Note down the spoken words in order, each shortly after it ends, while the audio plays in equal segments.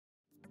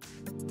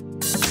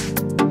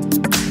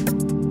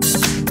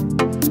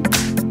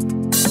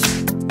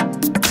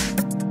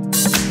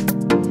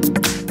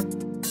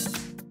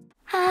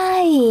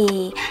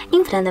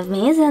front of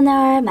me is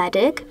HONOR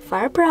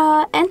Magic4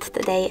 Pro, and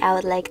today I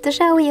would like to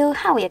show you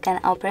how you can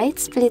operate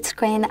split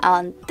screen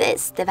on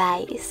this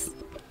device.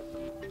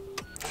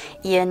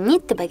 You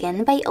need to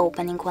begin by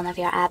opening one of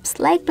your apps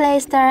like Play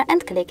Store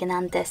and clicking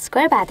on this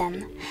square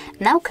button.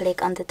 Now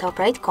click on the top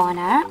right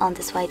corner on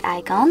this white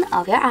icon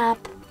of your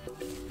app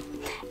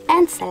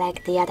and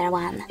select the other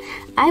one.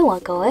 I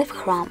will go with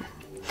Chrome.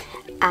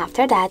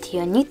 After that,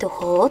 you need to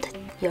hold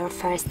your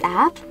first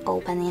app,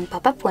 open in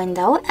pop-up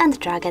window and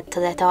drag it to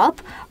the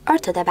top or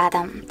to the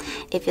bottom.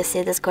 If you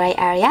see this gray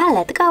area,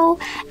 let go,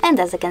 and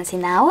as you can see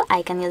now,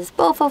 I can use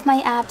both of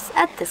my apps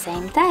at the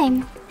same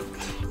time.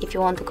 If you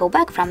want to go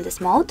back from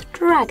this mode,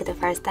 drag the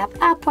first app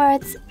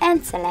upwards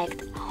and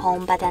select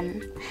Home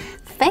button.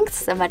 Thanks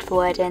so much for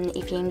watching.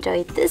 If you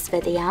enjoyed this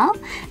video,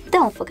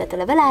 don't forget to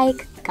leave a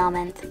like,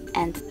 comment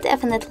and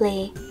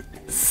definitely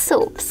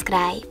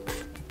subscribe.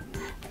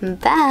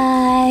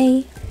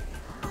 Bye!